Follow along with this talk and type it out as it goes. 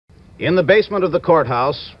In the basement of the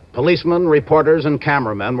courthouse, policemen, reporters, and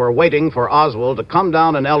cameramen were waiting for Oswald to come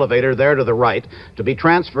down an elevator there to the right to be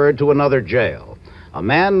transferred to another jail. A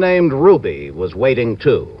man named Ruby was waiting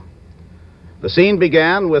too. The scene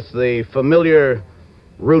began with the familiar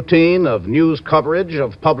routine of news coverage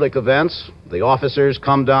of public events. The officers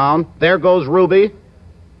come down. There goes Ruby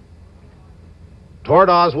toward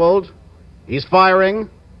Oswald. He's firing.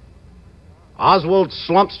 Oswald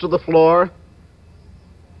slumps to the floor.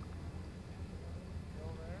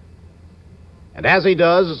 And as he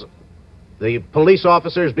does, the police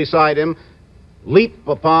officers beside him leap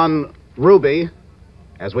upon Ruby,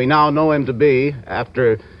 as we now know him to be,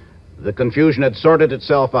 after the confusion had sorted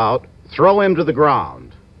itself out, throw him to the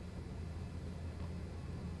ground.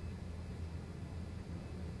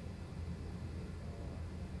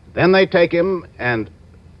 Then they take him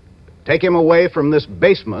away from this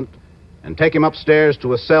basement and take him upstairs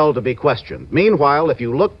to a cell to be questioned. Meanwhile, if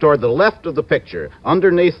you look toward the left of the picture,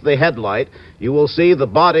 underneath the headlight, you will see the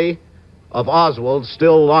body of Oswald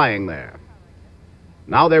still lying there.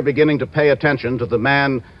 Now they're beginning to pay attention to the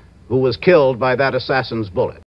man who was killed by that assassin's bullet.